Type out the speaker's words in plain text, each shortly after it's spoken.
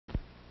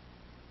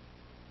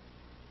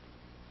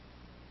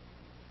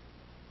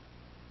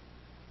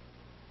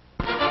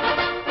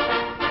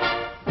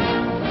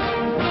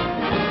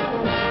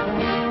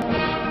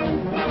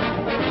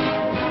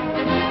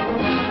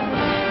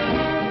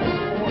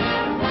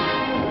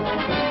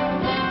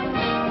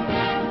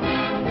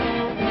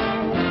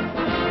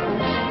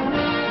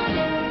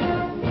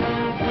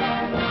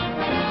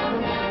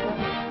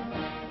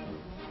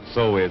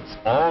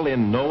all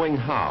in knowing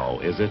how,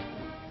 is it?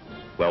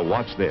 Well,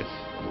 watch this.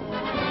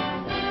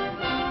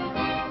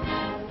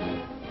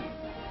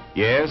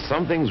 Yes,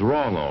 something's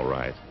wrong, all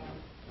right.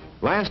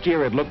 Last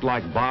year it looked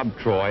like Bob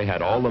Troy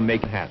had all the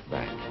make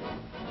halfback.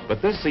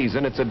 But this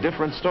season it's a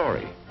different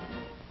story.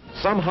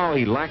 Somehow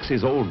he lacks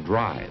his old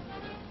drive.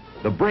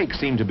 The brakes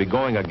seem to be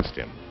going against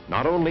him,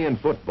 not only in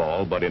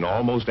football, but in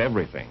almost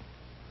everything.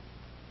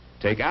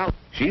 Take Al.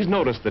 She's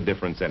noticed the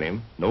difference in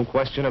him, no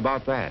question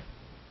about that.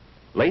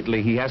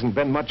 Lately he hasn't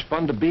been much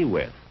fun to be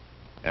with.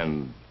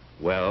 And,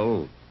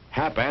 well,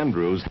 Hap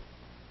Andrews...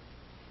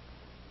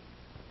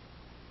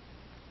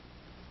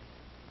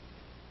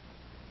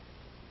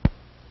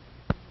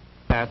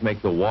 that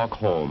make the walk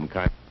home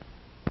kind.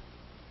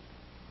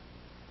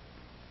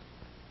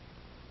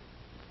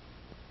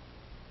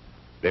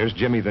 There's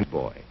Jimmy the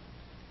boy.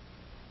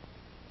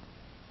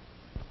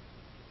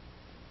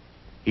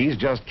 He's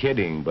just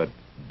kidding, but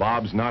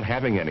Bob's not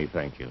having any,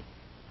 thank you.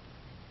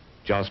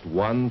 Just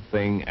one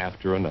thing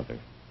after another.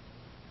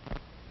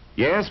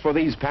 Yes, for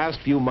these past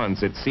few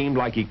months it seemed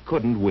like he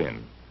couldn't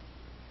win.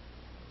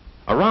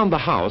 Around the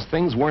house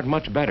things weren't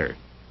much better.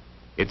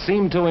 It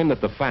seemed to him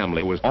that the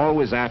family was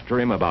always after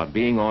him about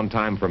being on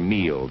time for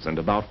meals and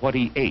about what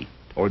he ate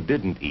or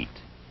didn't eat.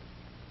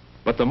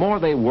 But the more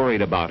they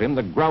worried about him,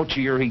 the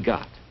grouchier he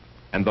got,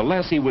 and the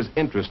less he was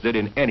interested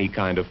in any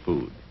kind of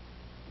food.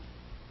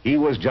 He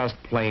was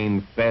just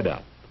plain fed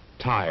up,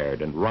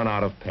 tired, and run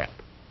out of pep.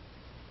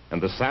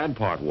 And the sad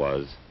part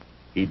was,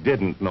 he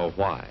didn't know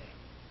why.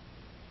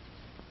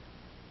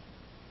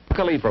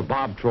 Luckily for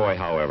Bob Troy,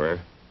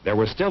 however, there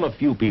were still a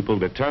few people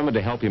determined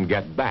to help him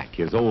get back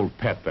his old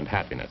pep and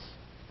happiness.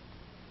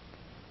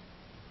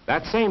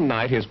 That same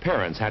night, his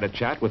parents had a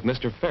chat with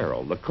Mr.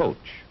 Farrell, the coach,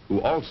 who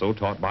also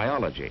taught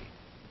biology.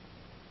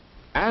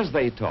 As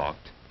they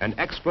talked, an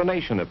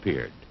explanation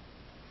appeared.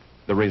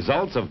 The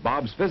results of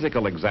Bob's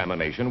physical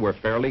examination were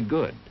fairly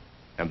good,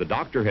 and the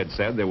doctor had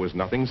said there was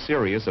nothing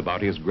serious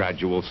about his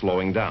gradual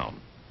slowing down.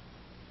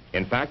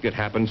 In fact, it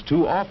happens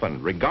too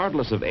often,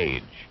 regardless of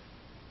age.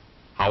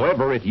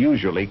 However, it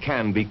usually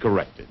can be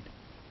corrected.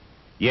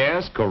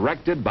 Yes,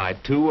 corrected by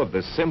two of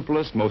the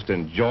simplest, most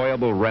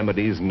enjoyable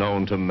remedies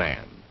known to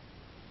man.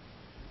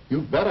 You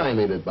bet I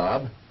mean it,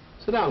 Bob.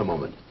 Sit down a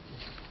moment.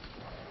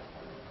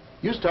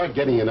 You start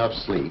getting enough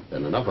sleep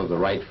and enough of the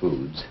right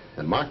foods,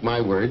 and mark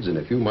my words, in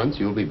a few months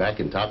you'll be back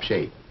in top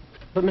shape.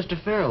 But,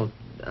 Mr. Farrell,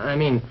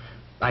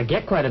 I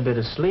get quite a bit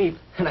of sleep,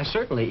 and I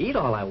certainly eat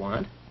all I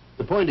want.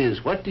 The point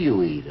is, what do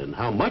you eat, and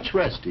how much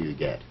rest do you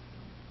get?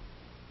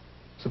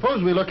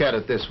 Suppose we look at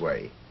it this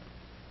way.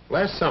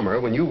 Last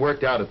summer, when you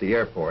worked out at the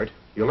airport,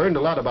 you learned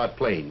a lot about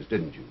planes,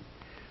 didn't you?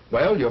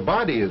 Well, your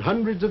body is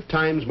hundreds of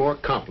times more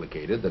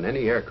complicated than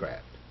any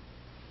aircraft.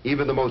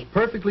 Even the most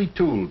perfectly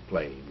tooled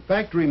plane,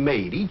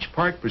 factory-made, each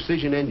part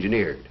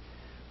precision-engineered,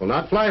 will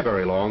not fly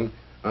very long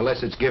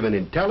unless it's given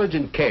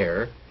intelligent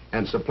care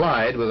and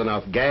supplied with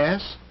enough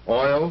gas,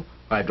 oil,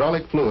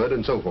 hydraulic fluid,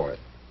 and so forth.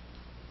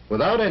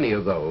 Without any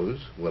of those,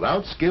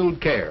 without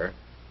skilled care,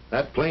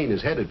 that plane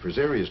is headed for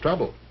serious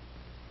trouble.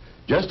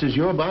 Just as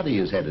your body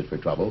is headed for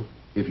trouble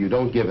if you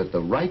don't give it the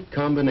right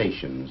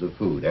combinations of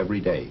food every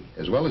day,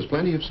 as well as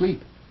plenty of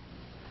sleep.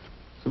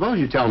 Suppose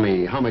you tell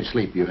me how much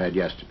sleep you had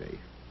yesterday,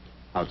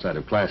 outside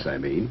of class, I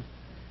mean,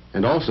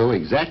 and also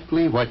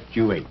exactly what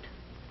you ate.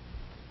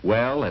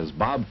 Well, as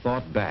Bob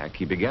thought back,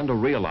 he began to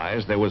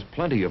realize there was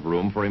plenty of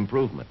room for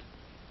improvement.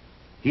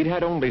 He'd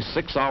had only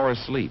 6 hours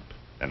sleep,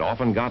 and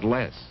often got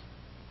less.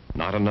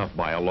 Not enough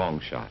by a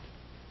long shot.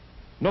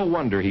 No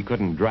wonder he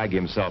couldn't drag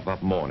himself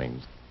up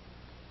mornings.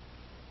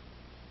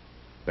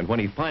 And when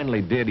he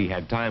finally did, he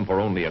had time for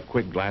only a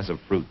quick glass of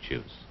fruit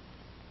juice.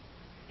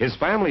 His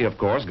family, of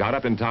course, got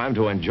up in time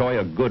to enjoy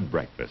a good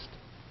breakfast.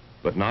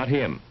 But not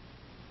him.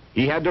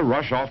 He had to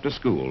rush off to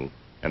school,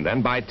 and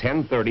then by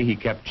 10:30 he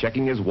kept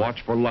checking his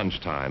watch for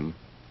lunchtime,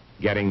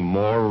 getting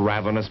more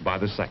ravenous by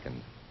the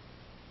second.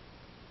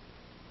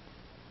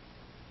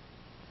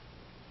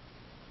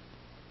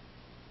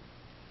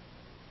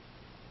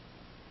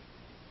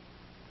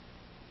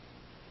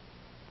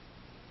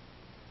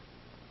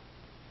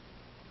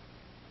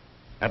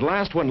 At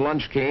last, when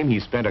lunch came, he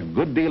spent a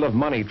good deal of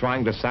money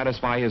trying to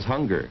satisfy his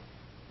hunger.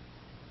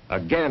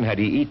 Again, had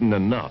he eaten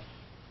enough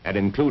and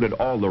included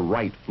all the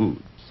right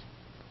foods?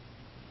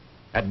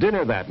 At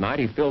dinner that night,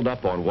 he filled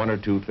up on 1 or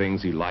 2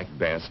 things he liked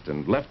best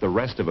and left the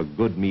rest of a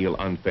good meal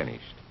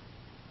unfinished.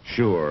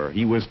 Sure,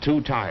 he was too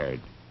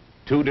tired,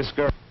 too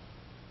discouraged,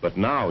 but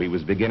now he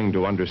was beginning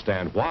to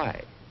understand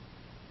why.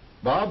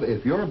 Bob,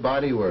 if your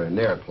body were an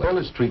airplane,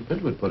 careless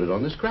treatment would put it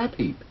on the scrap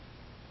heap.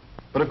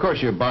 But of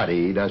course your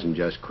body doesn't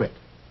just quit.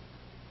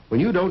 When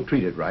you don't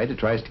treat it right, it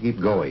tries to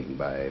keep going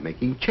by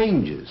making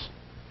changes,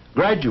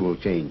 gradual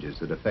changes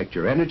that affect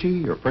your energy,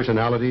 your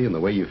personality, and the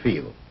way you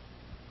feel.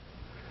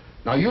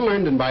 Now, you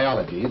learned in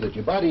biology that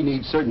your body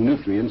needs certain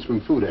nutrients from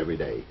food every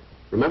day.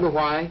 Remember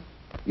why?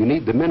 You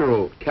need the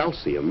mineral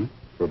calcium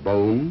for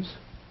bones,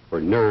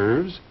 for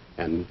nerves,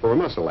 and for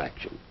muscle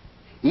action.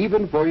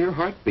 Even for your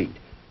heartbeat,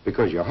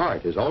 because your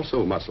heart is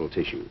also muscle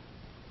tissue.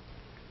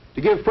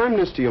 To give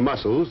firmness to your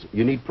muscles,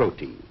 you need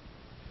protein.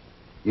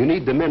 You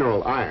need the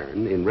mineral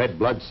iron in red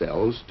blood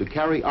cells to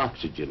carry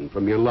oxygen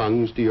from your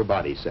lungs to your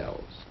body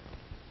cells.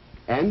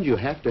 And you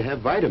have to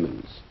have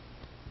vitamins.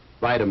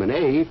 Vitamin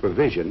A for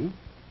vision,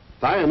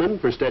 thiamine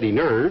for steady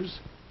nerves,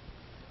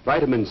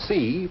 vitamin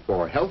C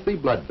for healthy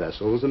blood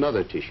vessels and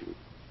other tissue,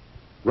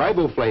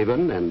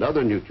 riboflavin and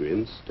other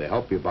nutrients to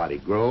help your body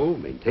grow,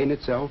 maintain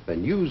itself,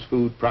 and use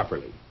food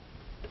properly.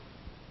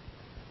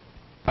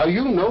 Now,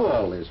 you know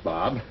all this,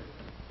 Bob,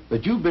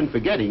 but you've been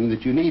forgetting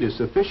that you need a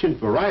sufficient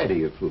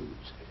variety of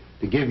foods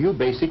to give you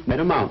basic net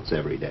amounts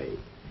every day,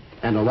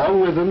 and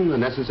along with them, the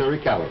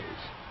necessary calories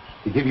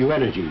to give you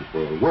energy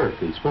for work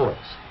and sports,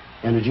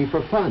 energy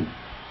for fun,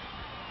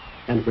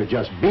 and for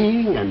just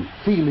being and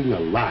feeling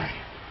alive.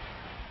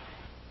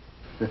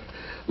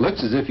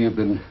 Looks as if you've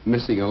been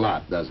missing a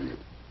lot, doesn't it?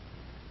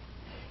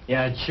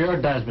 Yeah, it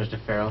sure does,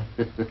 Mr. Farrell.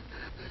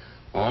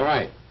 All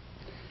right.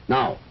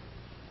 Now,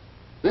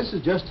 this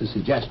is just a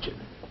suggestion,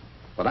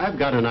 but I've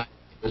got an idea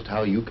as to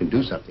how you can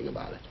do something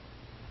about it.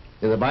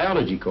 In the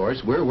biology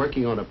course, we're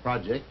working on a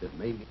project that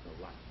may mean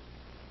a lot.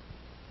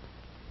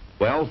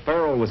 Well,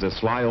 Farrell was a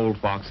sly old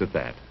fox at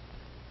that.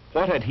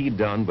 What had he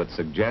done but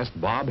suggest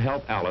Bob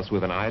help Alice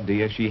with an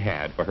idea she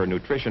had for her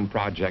nutrition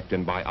project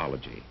in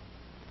biology?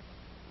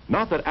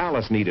 Not that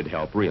Alice needed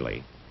help,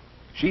 really.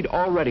 She'd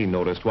already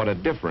noticed what a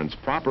difference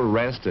proper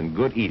rest and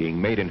good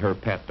eating made in her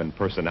pep and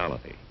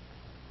personality.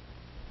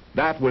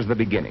 That was the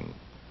beginning.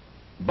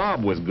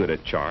 Bob was good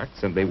at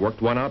charts, and they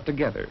worked one out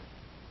together.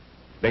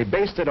 They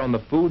based it on the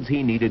foods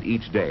he needed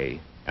each day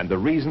and the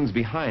reasons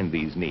behind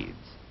these needs.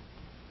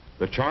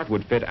 The chart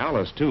would fit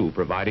Alice, too,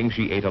 providing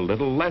she ate a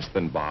little less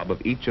than Bob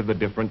of each of the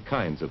different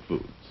kinds of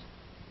foods.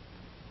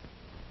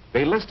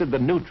 They listed the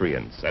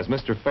nutrients, as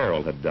Mr.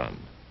 Farrell had done: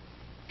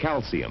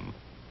 calcium,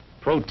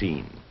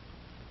 protein,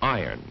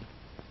 iron,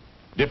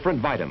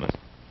 different vitamins.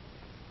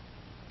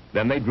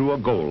 Then they drew a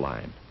goal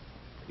line.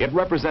 It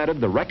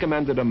represented the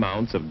recommended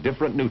amounts of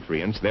different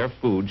nutrients their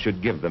food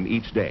should give them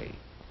each day.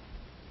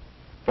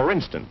 For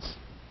instance,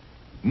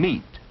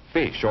 meat,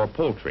 fish, or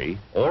poultry,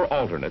 or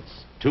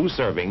alternates, 2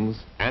 servings,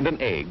 and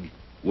an egg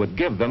would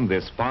give them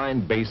this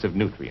fine base of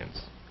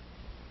nutrients.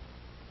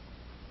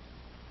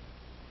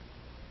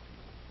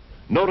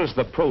 Notice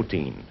the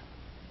protein,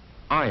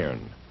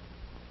 iron,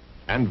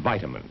 and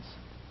vitamins.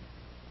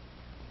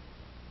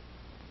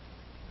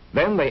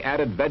 Then they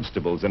added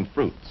vegetables and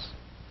fruits.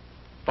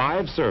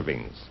 5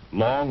 servings,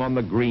 long on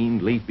the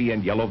green, leafy,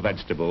 and yellow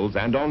vegetables,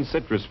 and on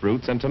citrus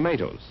fruits and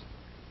tomatoes.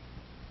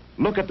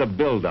 Look at the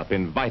buildup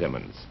in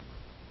vitamins,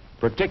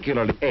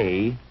 particularly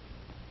A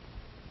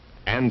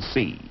and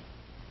C.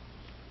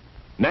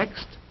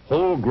 Next,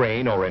 whole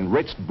grain or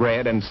enriched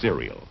bread and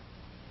cereal.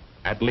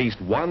 At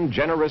least 1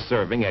 generous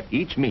serving at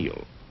each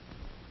meal,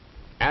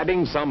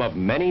 adding some of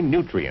many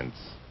nutrients,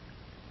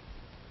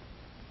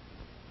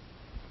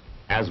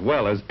 as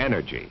well as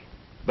energy.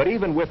 But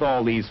even with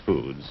all these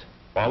foods,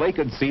 while they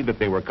could see that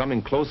they were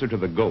coming closer to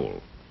the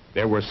goal,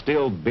 there were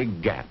still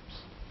big gaps.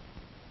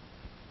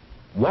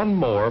 One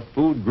more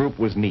food group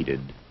was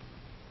needed: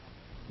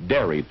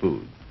 dairy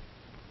food.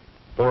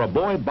 For a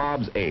boy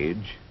Bob's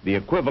age, the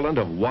equivalent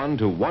of 1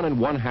 to 1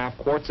 1/2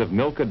 quarts of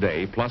milk a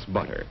day plus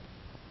butter.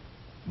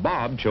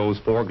 Bob chose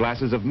 4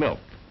 glasses of milk,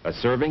 a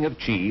serving of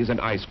cheese and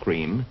ice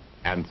cream,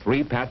 and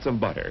 3 pats of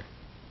butter.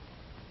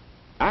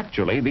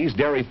 Actually, these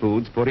dairy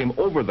foods put him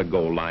over the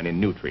goal line in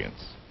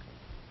nutrients.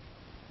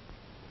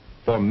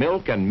 For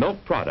milk and milk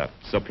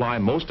products supply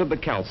most of the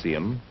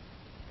calcium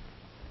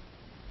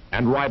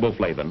and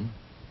riboflavin,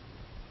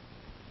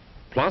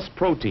 plus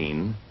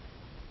protein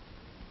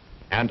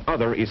and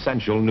other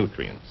essential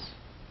nutrients.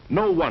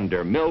 No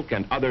wonder milk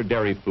and other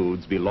dairy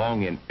foods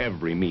belong in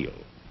every meal.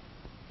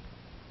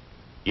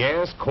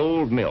 Yes,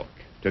 cold milk,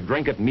 to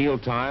drink at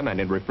mealtime and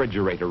in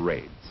refrigerator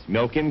raids,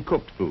 milk in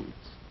cooked foods,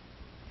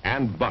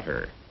 and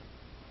butter,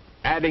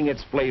 adding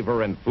its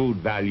flavor and food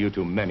value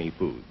to many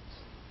foods.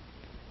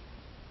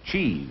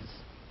 Cheese,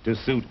 to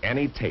suit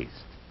any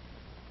taste,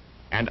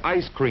 and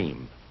ice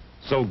cream,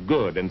 so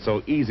good and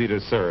so easy to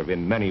serve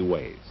in many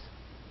ways.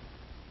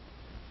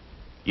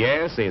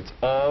 Yes, it's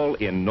all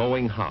in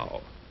knowing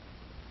how.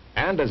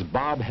 And as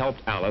Bob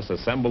helped Alice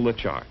assemble the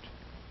chart,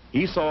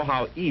 he saw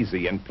how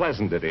easy and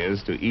pleasant it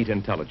is to eat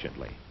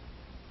intelligently.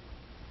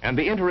 And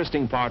the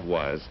interesting part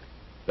was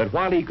that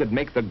while he could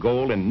make the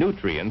goal in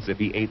nutrients if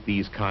he ate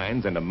these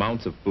kinds and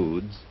amounts of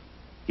foods,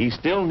 he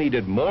still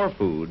needed more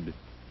food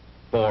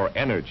for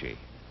energy.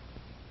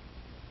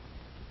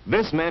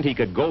 This meant he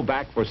could go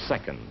back for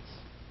seconds,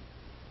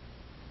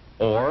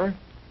 or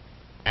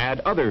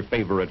add other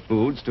favorite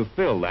foods to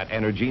fill that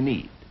energy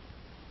need.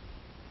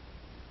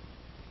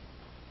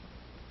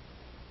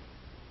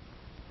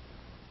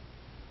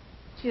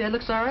 Gee, that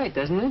looks all right,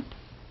 doesn't it?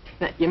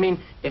 Now, you mean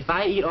if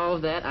I eat all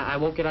of that, I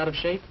won't get out of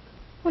shape?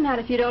 Well, not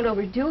if you don't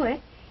overdo it.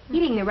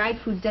 Eating the right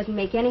foods doesn't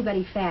make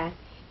anybody fat,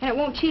 and it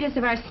won't cheat us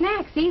of our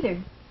snacks either.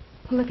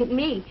 Look at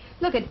me.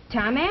 Look at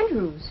Tom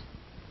Andrews.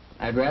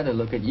 I'd rather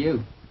look at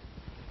you.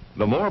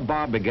 The more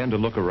Bob began to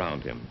look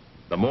around him,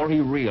 the more he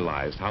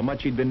realized how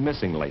much he'd been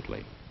missing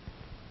lately.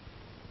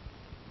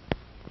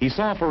 He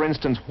saw, for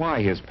instance,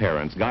 why his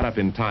parents got up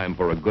in time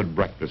for a good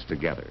breakfast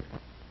together.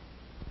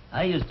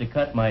 I used to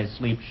cut my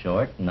sleep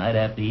short, and I'd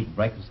have to eat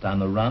breakfast on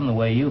the run the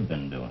way you've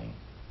been doing.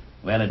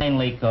 Well, it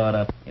finally caught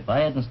up. If I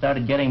hadn't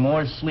started getting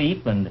more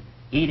sleep and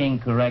eating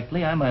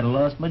correctly, I might have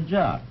lost my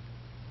job.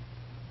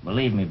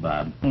 Believe me,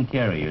 Bob, taking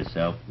care of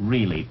yourself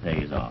really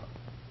pays off.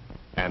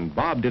 And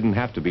Bob didn't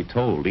have to be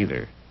told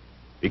either,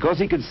 because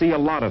he could see a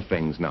lot of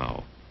things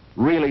now.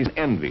 Really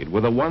envied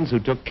were the ones who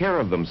took care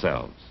of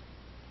themselves.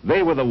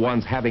 They were the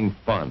ones having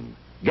fun,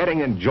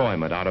 getting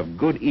enjoyment out of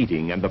good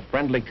eating and the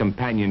friendly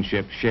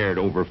companionship shared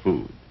over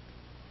food.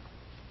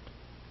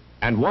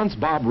 And once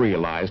Bob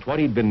realized what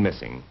he'd been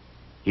missing,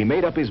 he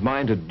made up his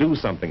mind to do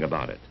something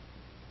about it.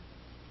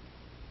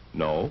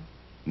 No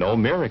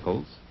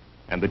miracles,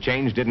 and the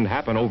change didn't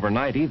happen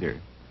overnight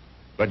either.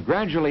 But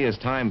gradually as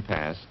time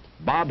passed,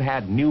 Bob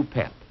had new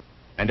pep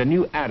and a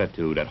new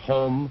attitude at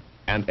home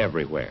and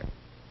everywhere.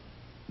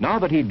 Now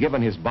that he'd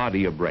given his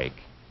body a break,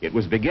 it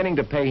was beginning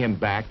to pay him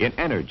back in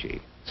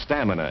energy,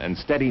 stamina, and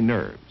steady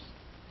nerves,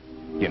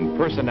 in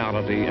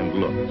personality and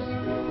looks.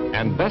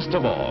 And best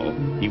of all,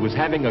 he was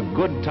having a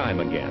good time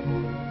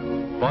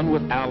again. Fun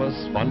with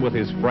Alice, fun with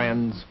his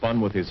friends,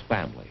 fun with his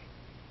family.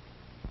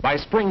 By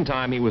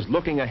springtime, he was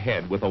looking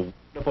ahead with a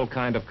wonderful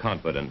kind of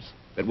confidence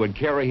that would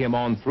carry him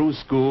on through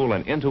school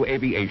and into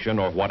aviation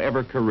or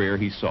whatever career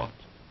he sought.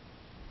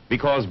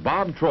 Because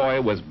Bob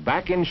Troy was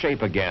back in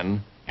shape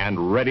again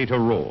and ready to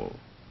roll.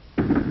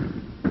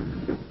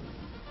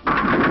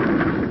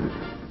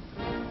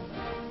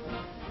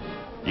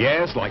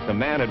 Yes, like the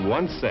man had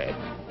once said,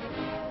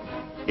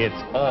 it's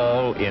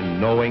all in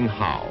knowing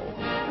how.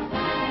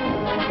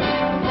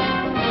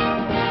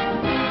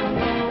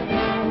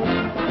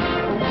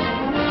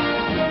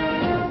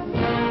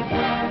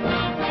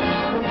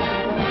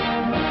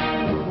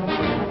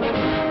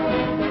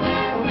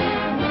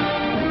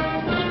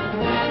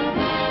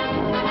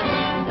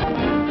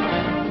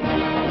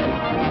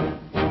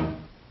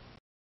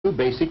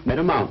 Basic net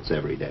amounts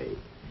every day,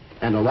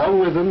 and along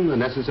with them the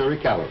necessary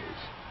calories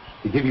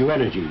to give you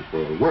energy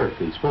for work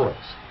and sports,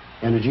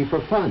 energy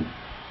for fun,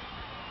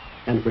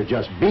 and for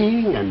just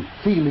being and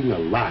feeling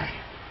alive.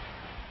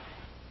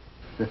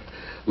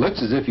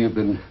 Looks as if you've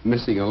been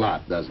missing a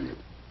lot, doesn't it?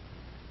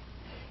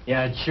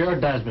 Yeah, it sure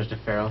does,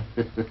 Mr. Farrell.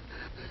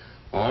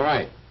 All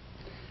right.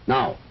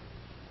 Now,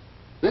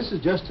 this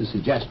is just a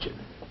suggestion,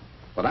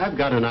 but I've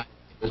got an idea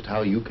as to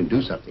how you can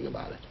do something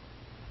about it.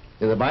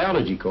 In the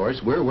biology course,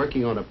 we're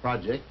working on a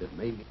project that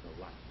may mean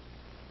a lot.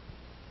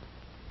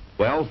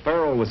 Well,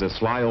 Farrell was a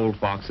sly old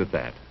fox at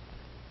that.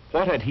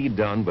 What had he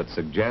done but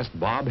suggest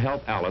Bob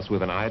help Alice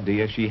with an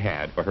idea she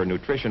had for her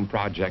nutrition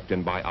project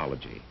in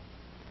biology?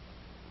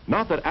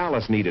 Not that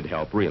Alice needed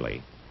help,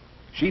 really.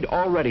 She'd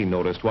already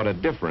noticed what a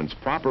difference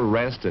proper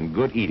rest and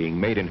good eating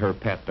made in her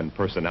pep and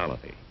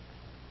personality.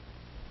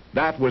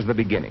 That was the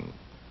beginning.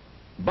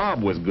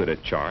 Bob was good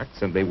at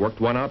charts, and they worked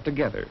one out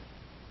together.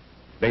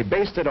 They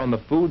based it on the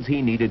foods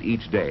he needed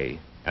each day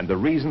and the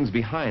reasons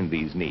behind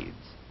these needs.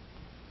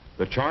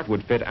 The chart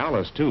would fit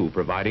Alice, too,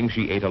 providing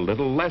she ate a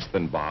little less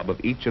than Bob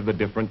of each of the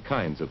different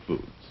kinds of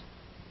foods.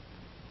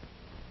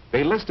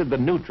 They listed the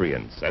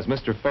nutrients, as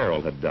Mr.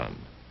 Farrell had done: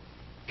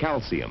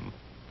 calcium,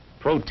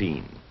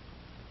 protein,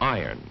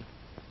 iron,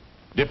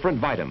 different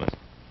vitamins.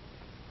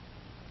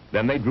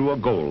 Then they drew a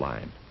goal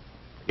line.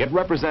 It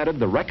represented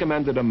the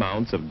recommended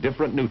amounts of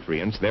different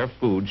nutrients their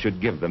food should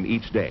give them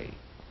each day.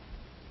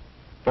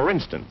 For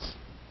instance,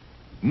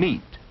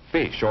 meat,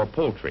 fish, or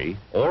poultry,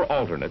 or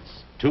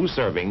alternates, 2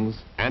 servings,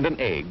 and an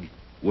egg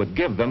would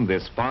give them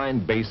this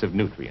fine base of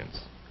nutrients.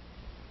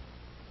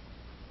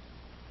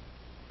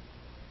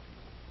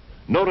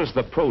 Notice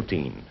the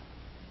protein,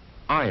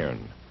 iron,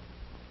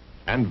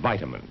 and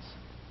vitamins.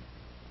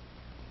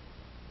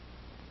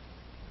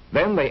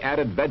 Then they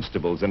added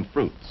vegetables and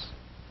fruits.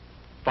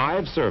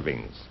 5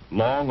 servings,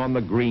 long on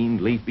the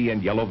green, leafy,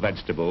 and yellow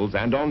vegetables,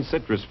 and on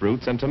citrus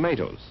fruits and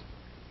tomatoes.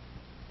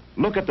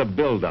 Look at the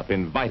buildup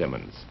in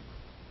vitamins,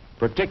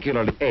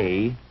 particularly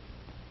A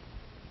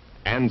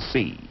and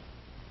C.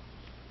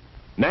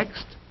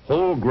 Next,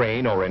 whole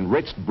grain or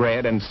enriched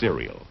bread and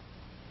cereal.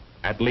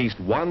 At least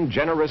 1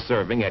 generous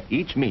serving at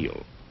each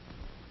meal,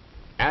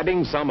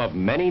 adding some of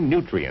many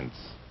nutrients,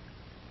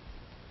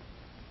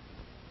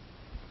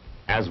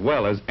 as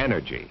well as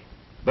energy.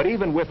 But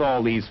even with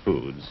all these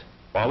foods,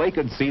 while they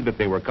could see that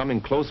they were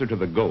coming closer to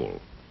the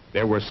goal,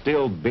 there were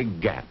still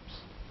big gaps.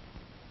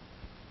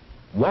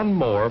 One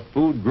more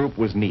food group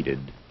was needed: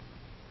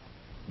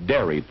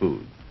 dairy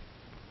food.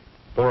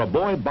 For a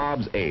boy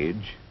Bob's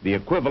age, the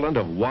equivalent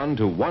of 1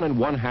 to 1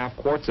 1/2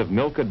 quarts of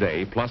milk a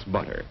day plus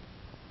butter.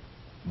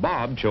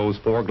 Bob chose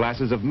 4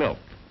 glasses of milk,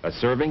 a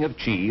serving of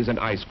cheese and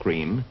ice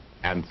cream,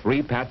 and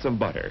 3 pats of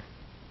butter.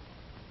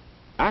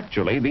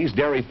 Actually, these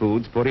dairy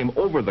foods put him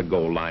over the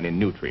goal line in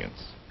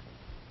nutrients.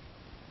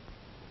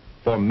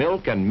 For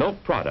milk and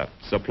milk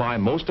products supply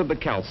most of the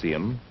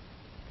calcium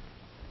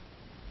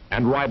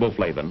and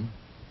riboflavin,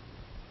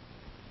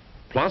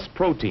 plus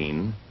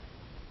protein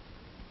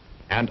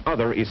and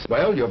other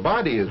Well, your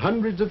body is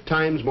hundreds of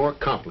times more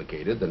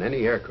complicated than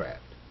any aircraft.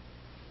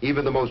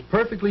 Even the most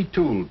perfectly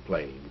tooled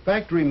plane,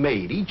 factory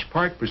made, each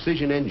part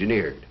precision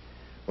engineered,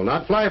 will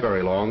not fly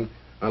very long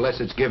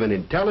unless it's given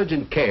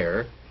intelligent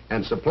care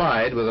and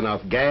supplied with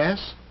enough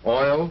gas,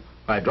 oil,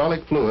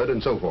 hydraulic fluid,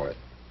 and so forth.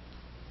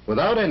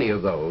 Without any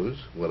of those,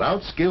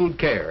 without skilled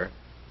care,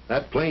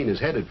 that plane is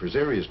headed for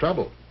serious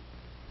trouble.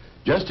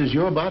 Just as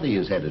your body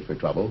is headed for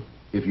trouble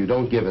if you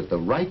don't give it the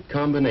right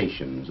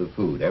combinations of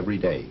food every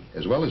day,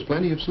 as well as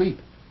plenty of sleep.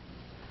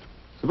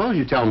 Suppose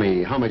you tell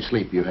me how much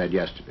sleep you had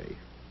yesterday,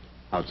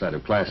 outside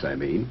of class, I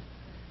mean,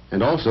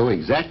 and also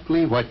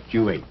exactly what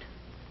you ate.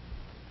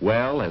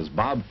 Well, as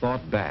Bob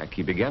thought back,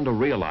 he began to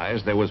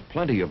realize there was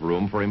plenty of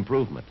room for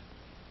improvement.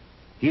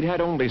 He'd had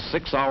only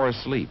 6 hours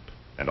sleep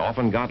and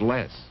often got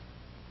less.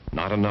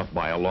 Not enough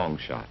by a long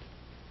shot.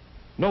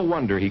 No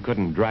wonder he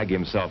couldn't drag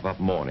himself up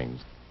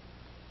mornings.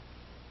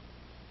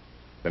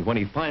 And when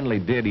he finally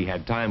did, he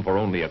had time for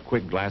only a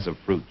quick glass of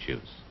fruit juice.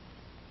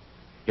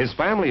 His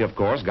family, of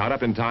course, got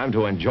up in time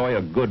to enjoy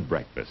a good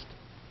breakfast.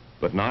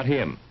 But not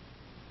him.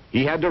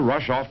 He had to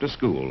rush off to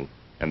school,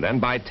 and then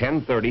by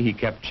 10:30 he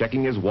kept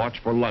checking his watch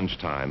for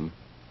lunchtime,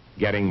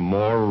 getting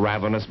more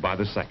ravenous by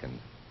the second.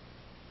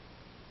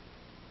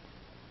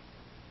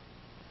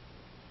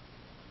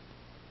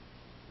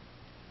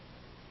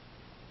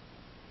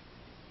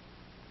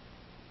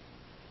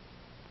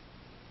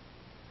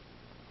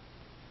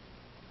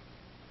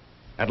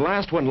 At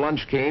last, when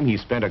lunch came, he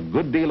spent a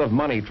good deal of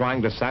money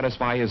trying to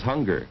satisfy his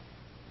hunger.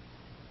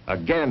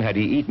 Again, had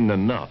he eaten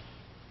enough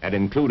and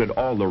included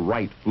all the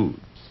right foods?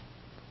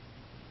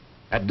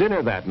 At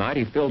dinner that night,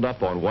 he filled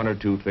up on 1 or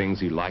 2 things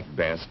he liked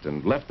best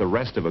and left the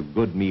rest of a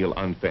good meal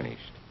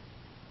unfinished.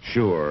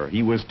 Sure,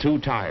 he was too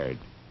tired,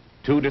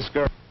 too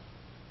discouraged,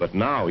 but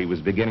now he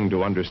was beginning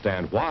to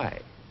understand why.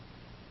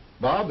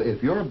 Bob,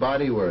 if your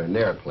body were an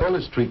airplane,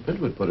 careless treatment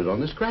would put it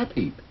on the scrap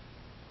heap.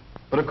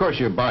 But of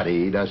course your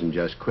body doesn't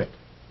just quit.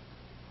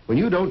 When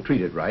you don't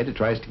treat it right, it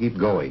tries to keep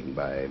going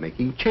by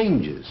making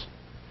changes,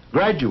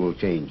 gradual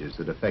changes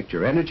that affect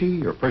your energy,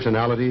 your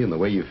personality, and the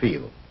way you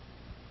feel.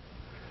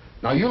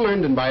 Now, you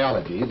learned in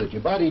biology that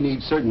your body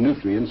needs certain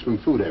nutrients from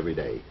food every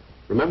day.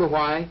 Remember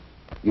why?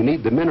 You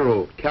need the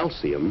mineral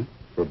calcium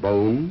for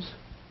bones,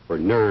 for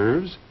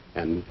nerves,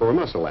 and for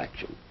muscle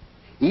action.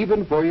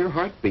 Even for your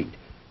heartbeat,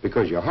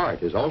 because your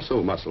heart is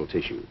also muscle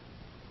tissue.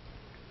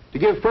 To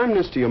give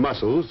firmness to your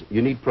muscles,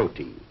 you need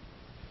protein.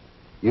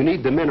 You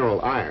need the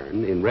mineral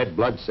iron in red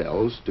blood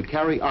cells to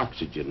carry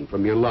oxygen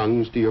from your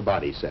lungs to your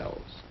body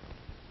cells.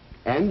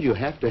 And you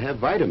have to have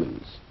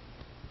vitamins.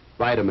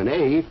 Vitamin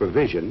A for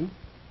vision,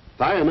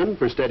 thiamine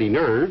for steady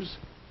nerves,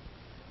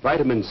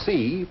 vitamin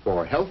C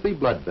for healthy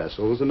blood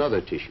vessels and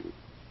other tissue,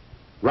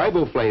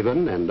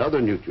 riboflavin and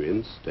other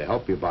nutrients to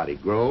help your body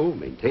grow,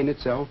 maintain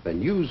itself,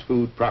 and use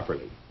food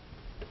properly.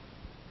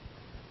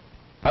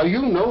 Now,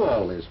 you know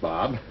all this,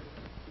 Bob,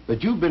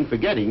 but you've been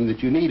forgetting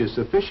that you need a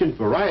sufficient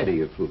variety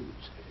of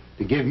foods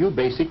to give you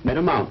basic net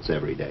amounts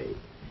every day,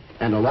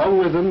 and along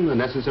with them the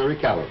necessary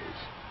calories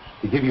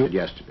to give you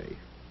yesterday,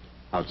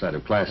 outside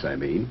of class, I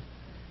mean,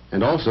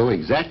 and also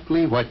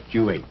exactly what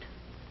you ate.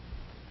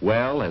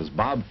 Well, as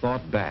Bob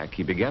thought back,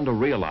 he began to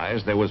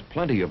realize there was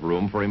plenty of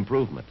room for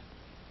improvement.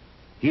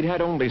 He'd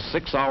had only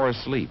 6 hours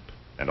sleep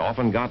and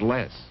often got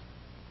less.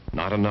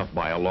 Not enough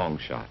by a long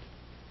shot.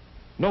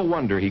 No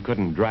wonder he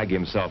couldn't drag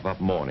himself up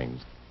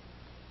mornings.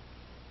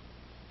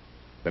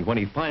 And when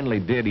he finally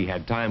did, he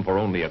had time for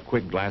only a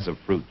quick glass of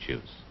fruit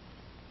juice.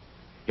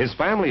 His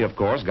family, of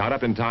course, got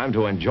up in time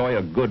to enjoy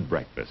a good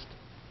breakfast.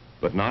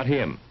 But not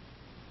him.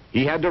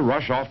 He had to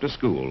rush off to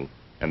school,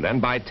 and then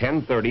by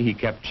 10:30 he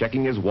kept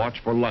checking his watch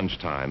for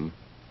lunchtime,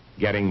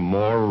 getting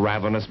more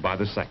ravenous by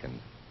the second.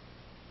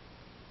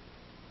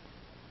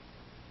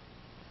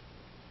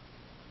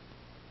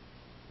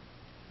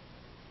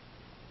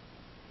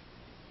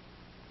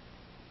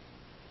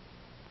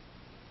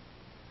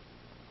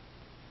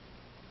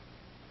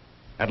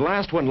 At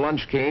last, when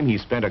lunch came, he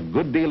spent a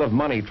good deal of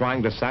money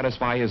trying to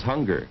satisfy his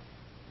hunger.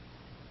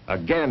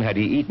 Again, had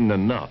he eaten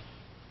enough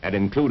and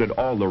included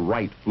all the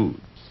right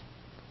foods?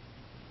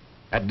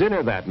 At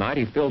dinner that night,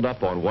 he filled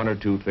up on 1 or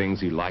 2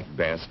 things he liked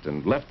best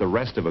and left the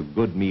rest of a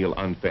good meal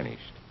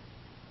unfinished.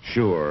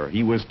 Sure,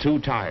 he was too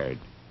tired,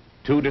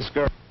 too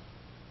discouraged,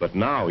 but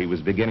now he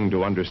was beginning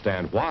to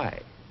understand why.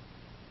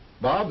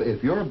 Bob,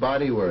 if your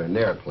body were an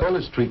airplane,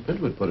 careless treatment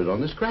would put it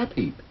on the scrap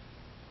heap.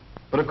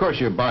 But of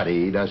course your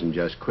body doesn't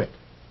just quit.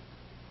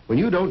 When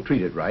you don't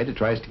treat it right, it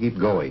tries to keep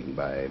going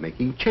by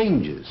making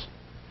changes,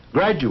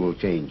 gradual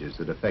changes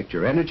that affect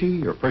your energy,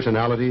 your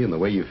personality, and the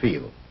way you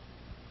feel.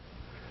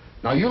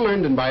 Now, you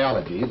learned in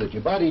biology that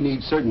your body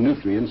needs certain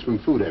nutrients from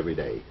food every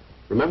day.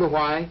 Remember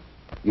why?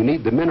 You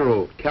need the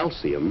mineral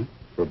calcium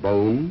for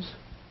bones,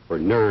 for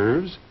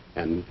nerves,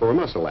 and for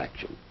muscle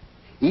action.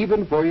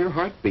 Even for your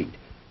heartbeat,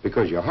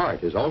 because your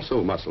heart is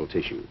also muscle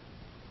tissue.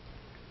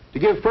 To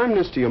give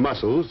firmness to your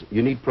muscles,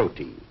 you need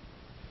protein.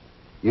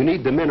 You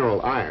need the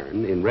mineral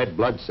iron in red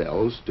blood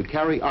cells to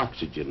carry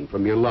oxygen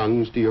from your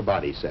lungs to your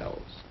body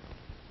cells.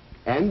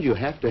 And you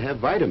have to have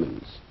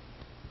vitamins.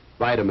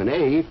 Vitamin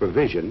A for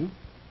vision,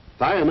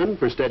 thiamine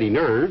for steady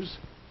nerves,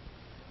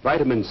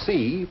 Vitamin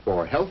C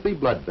for healthy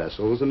blood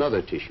vessels and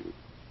other tissue.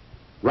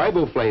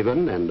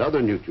 Riboflavin and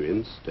other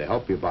nutrients to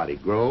help your body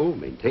grow,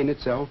 maintain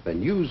itself,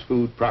 and use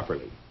food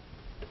properly.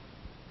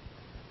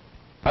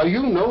 Now,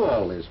 you know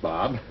all this,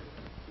 Bob,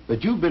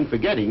 but you've been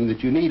forgetting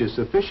that you need a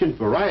sufficient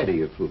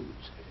variety of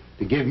foods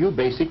to give you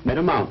basic net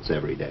amounts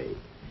every day,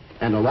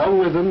 and along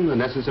with them, the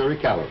necessary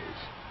calories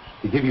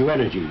to give you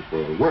energy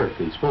for work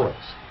and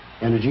sports,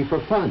 energy for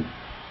fun,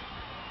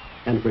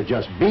 and for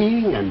just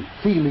being and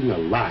feeling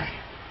alive.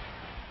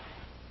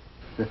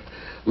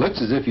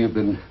 Looks as if you've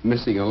been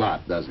missing a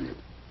lot, doesn't it?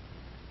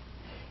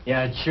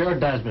 Yeah, it sure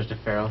does,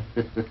 Mr. Farrell.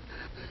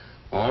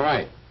 All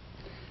right.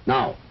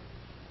 Now,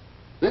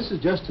 this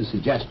is just a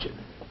suggestion,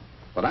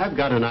 but I've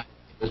got an idea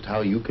as to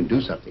how you can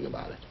do something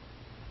about it.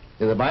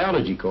 In the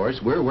biology course,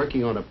 we're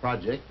working on a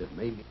project that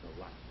may mean a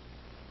lot.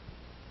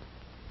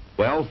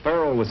 Well,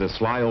 Farrell was a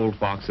sly old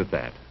fox at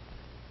that.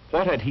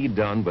 What had he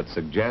done but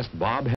suggest Bob